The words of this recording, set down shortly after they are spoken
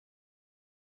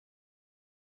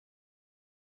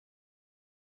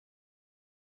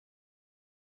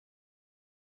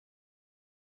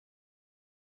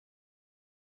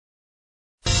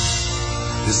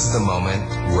This is the moment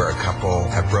where a couple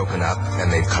have broken up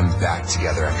and they've come back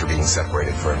together after being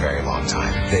separated for a very long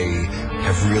time. They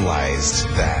have realized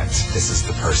that this is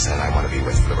the person I want to be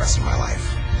with for the rest of my life.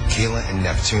 Kayla and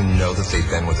Neptune know that they've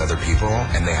been with other people,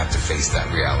 and they have to face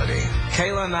that reality.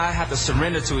 Kayla and I have to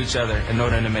surrender to each other in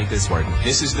order to make this work.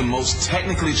 This is the most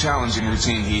technically challenging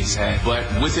routine he's had, but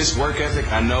with his work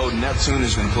ethic, I know Neptune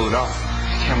is going to pull it off.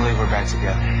 I can't believe we're back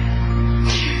together.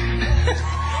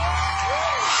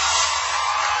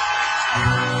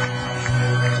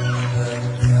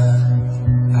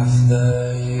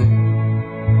 After you,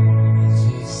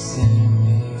 you see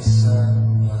me with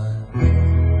someone new.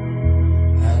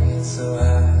 I get so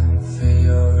happy for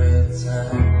your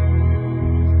return.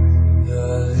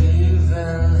 You're leaving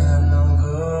and I'm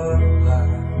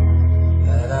goodbye,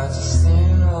 but I just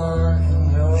seen one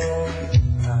in your eyes.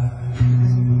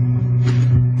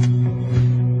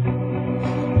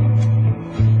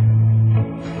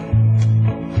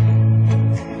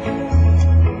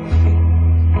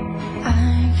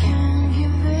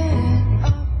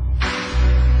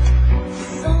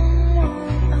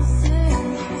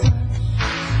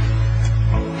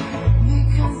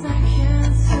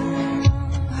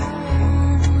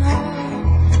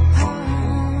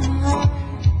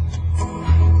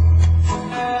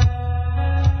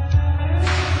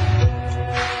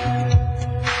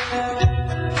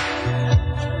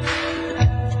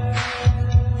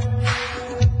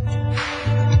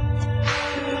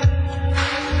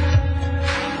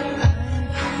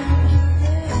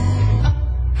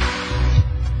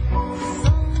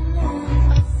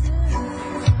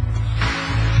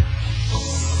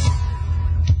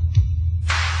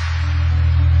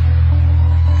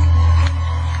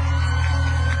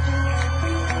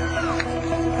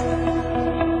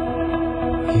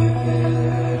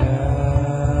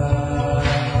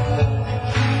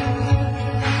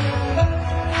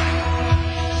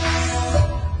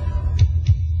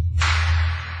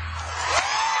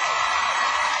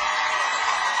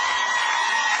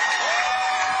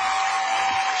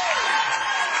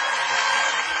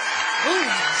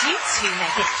 You two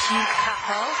make a cute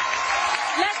couple.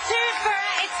 Let's do it for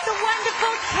her. It's the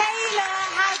wonderful Kayla.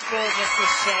 How gorgeous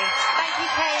is she? Thank you,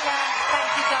 Kayla. Thank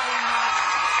you, darling heart.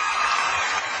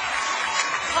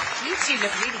 Oh, you two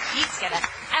look really cute together.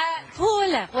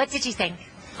 Paula, what did you think?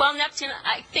 Well, Neptune,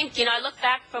 I think, I look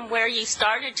back from where you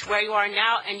started to where you are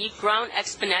now, and you've grown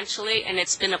exponentially, and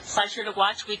it's been a pleasure to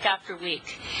watch week after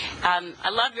week. I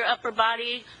love your upper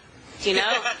body, but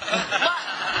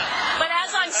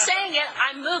as I'm saying it,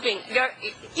 I'm moving.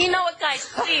 You know what, guys?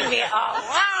 Leave me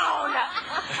alone.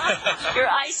 Your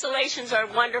isolations are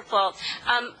wonderful.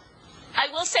 I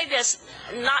will say this,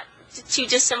 not too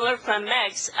dissimilar from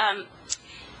Meg's.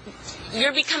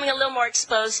 You're becoming a little more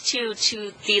exposed to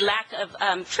the lack of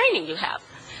training you have.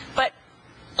 But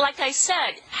like I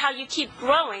said, how you keep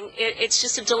growing, it's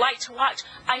just a delight to watch.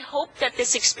 I hope that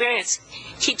this experience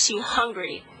keeps you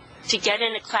hungry to get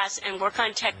into class and work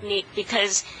on technique,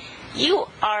 because you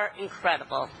are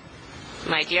incredible,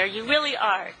 my dear. You really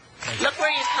are. Look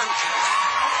where you've come to.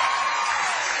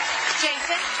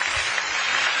 Jason?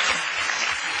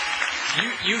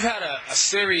 You've had a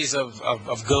series of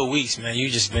good weeks, man.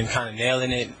 You've just been kind of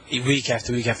nailing it week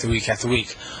after week after week after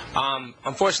week.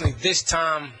 Unfortunately, this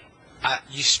time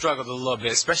you struggled a little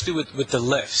bit, especially with the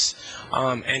lifts.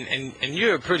 And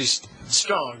you're a pretty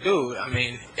strong dude. I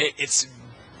mean, it's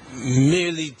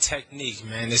merely technique,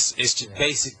 man. It's just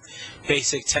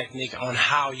basic technique on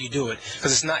how you do it,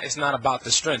 because it's not about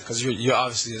the strength, because you're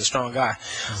obviously a strong guy.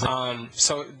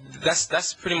 So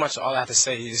that's pretty much all I have to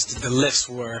say. Is the lifts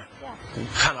were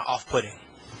kind of off-putting.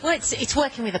 Well, it's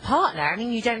working with a partner. I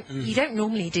mean, you don't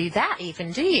normally do that,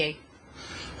 even, do you?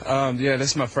 Yeah,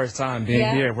 this is my first time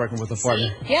being here working with a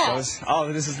partner. Yeah. So all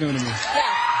of this is new to me.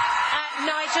 Yeah.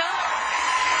 Nigel?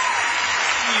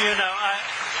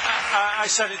 I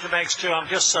said it to Megs too. I'm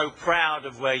just so proud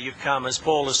of where you've come. As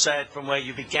Paul has said, from where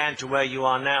you began to where you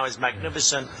are now is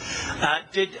magnificent. I'm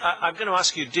going to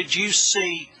ask you, did you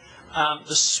see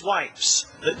the swipes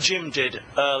that Jim did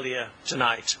earlier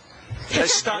tonight?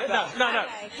 No.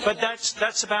 But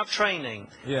that's about training.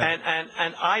 Yeah.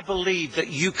 And I believe that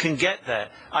you can get there.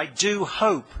 I do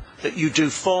hope that you do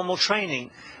formal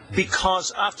training,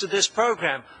 because after this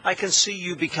program, I can see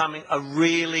you becoming a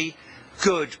really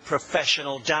good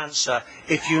professional dancer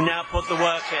if you now put the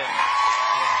work in.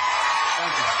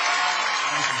 Thank you.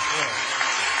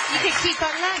 You could keep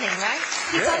on learning, right?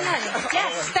 Keep on learning.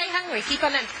 Yes, stay hungry, keep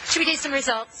on learning. Should we do some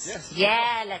results? Yes.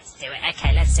 Yeah, let's do it.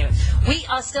 Okay, let's do it. We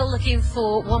are still looking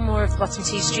for one more of the bottom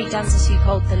two street dancers who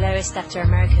polled the lowest after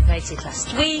America voted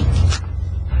last week.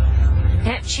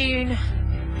 Neptune,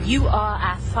 You are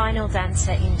our final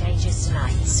dancer in Dangers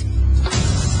Tonight.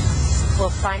 We'll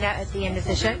find out at the end of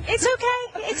the show. It's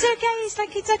okay. It's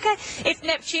okay. It's okay. If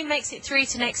Neptune makes it through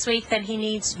to next week, then he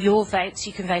needs your votes.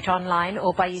 You can vote online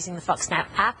or by using the Fox Now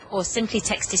app, or simply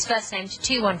text his first name to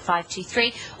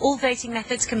 21523. All voting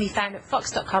methods can be found at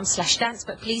fox.com/dance,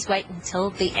 but please wait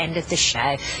until the end of the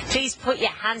show. Please put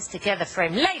your hands together for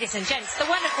him. Ladies and gents, the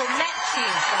wonderful Neptune.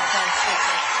 Well done,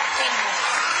 Susan.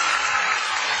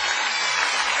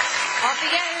 Off he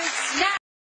goes now.